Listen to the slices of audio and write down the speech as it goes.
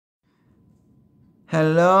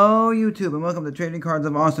Hello YouTube and welcome to Trading Cards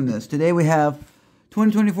of Awesomeness. Today we have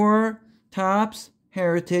 2024 Topps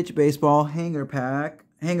Heritage Baseball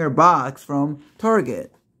Hanger Box from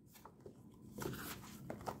Target.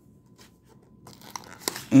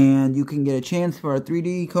 And you can get a chance for a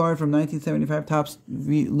 3D card from 1975 Topps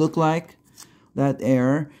look like that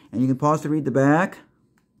there. And you can pause to read the back.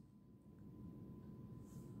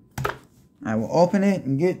 I will open it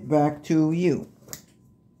and get back to you.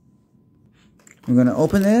 We're going to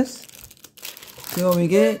open this. See what we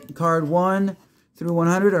get. Card 1 through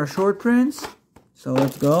 100 are short prints. So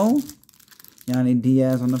let's go. Yandy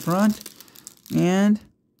Diaz on the front. And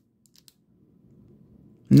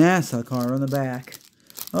NASA card on the back.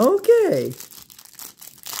 Okay.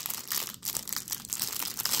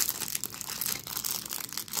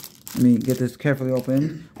 Let me get this carefully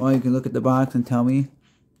opened while you can look at the box and tell me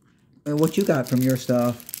what you got from your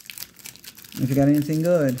stuff. If you got anything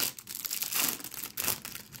good.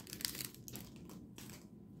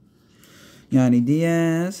 Yandy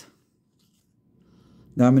Diaz,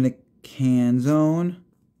 Dominic Canzone,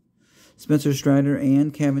 Spencer Strider,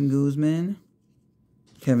 and Kevin Guzman.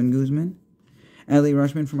 Adley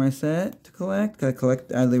Rutschman for my set to collect. Gotta collect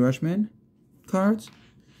Adley Rutschman cards.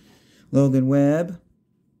 Logan Webb,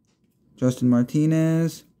 Justin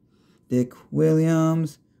Martinez, Dick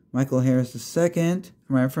Williams, Michael Harris II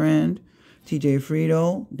for my friend. TJ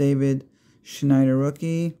Friedel, David Schneider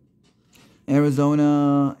rookie.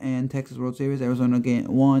 Arizona and Texas World Series. Arizona game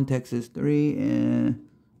 1, Texas 3,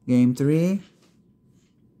 game 3.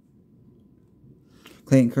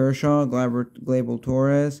 Clayton Kershaw, Gleyber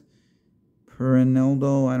Torres,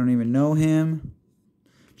 Perinaldo, I don't even know him.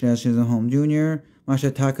 Jazz Chisholm Jr.,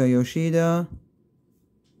 Masataka Yoshida.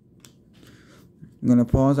 I'm gonna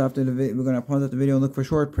pause after the video. We're gonna pause after the video and look for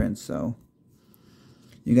short prints. So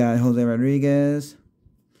you got Jose Rodriguez.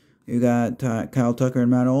 You got Kyle Tucker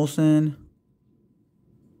and Matt Olson.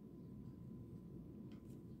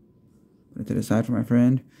 Put it to the side for my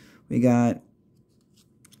friend. We got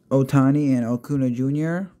Ohtani and Acuna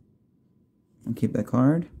Jr. I'll keep that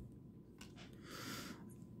card.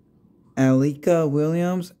 Alika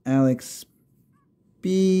Williams, Alex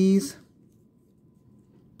Spees.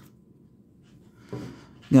 We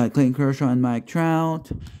got Clayton Kershaw and Mike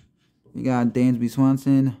Trout. We got Dansby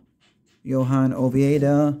Swanson, Johan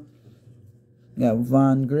Oviedo. We got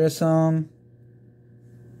Vaughn Grissom.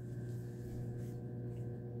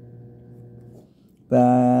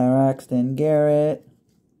 Braxton Garrett,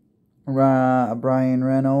 Brian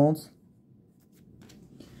Reynolds.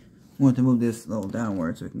 I want to move this a little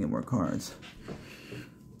downward so we can get more cards.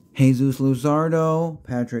 Jesus Luzardo,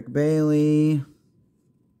 Patrick Bailey,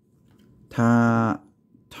 Tariq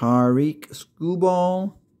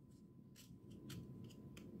Skubal.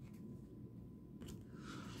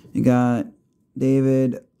 You got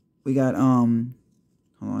David. We got hold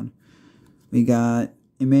on. We got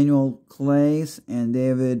Emmanuel Clace and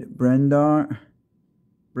David Brednar.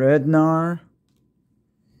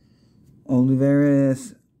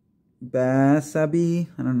 Olivares Basabi,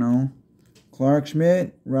 I don't know. Clark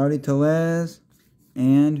Schmidt, Rowdy Tellez,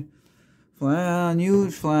 and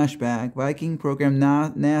news flashback. Viking program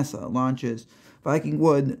NASA launches Viking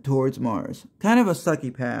Wood towards Mars. Kind of a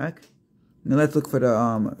sucky pack. Now let's look for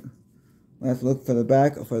the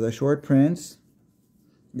back for the short prints.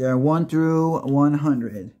 They're 1 through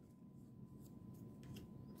 100.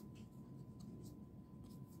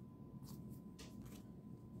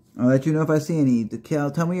 I'll let you know if I see any.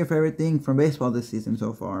 Tell me your favorite thing from baseball this season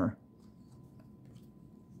so far.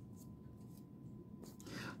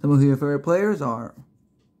 Tell me who your favorite players are.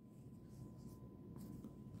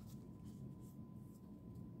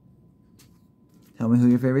 Tell me who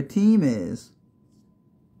your favorite team is.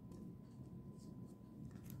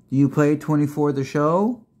 Do you play 24 the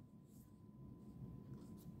show?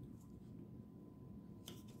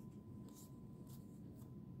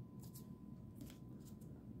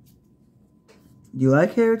 Do you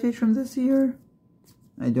like Heritage from this year?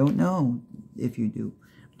 I don't know if you do.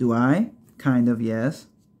 Do I? Kind of, yes.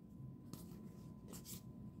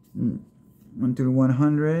 1 through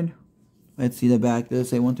 100. Let's see the back. Does it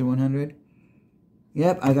say 1 through 100?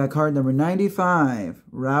 Yep, I got card number 95.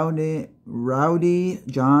 Rowdy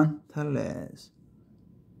John Tellez.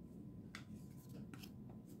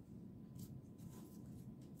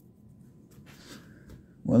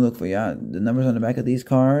 We'll look for the numbers on the back of these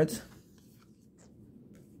cards.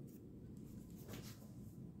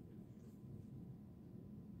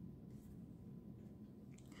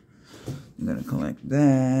 I'm going to collect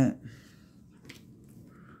that.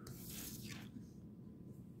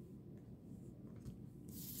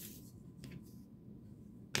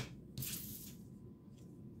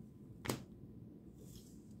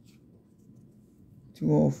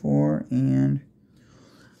 204, and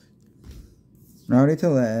Rowdy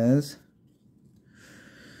Tellez.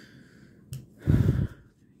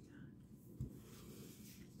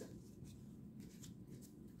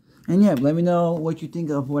 And yeah, let me know what you think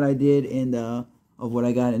of what I did in the what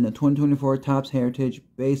I got in the 2024 Topps Heritage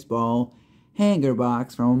Baseball hanger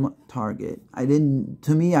box from Target. I didn't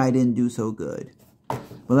do so good. But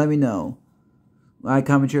let me know. Like,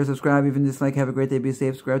 comment, share, subscribe, even dislike. Have a great day. Be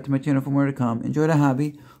safe. Subscribe to my channel for more to come. Enjoy the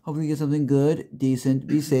hobby. Hopefully you get something good, decent.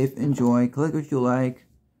 Be safe. Enjoy. Collect what you like.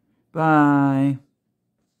 Bye.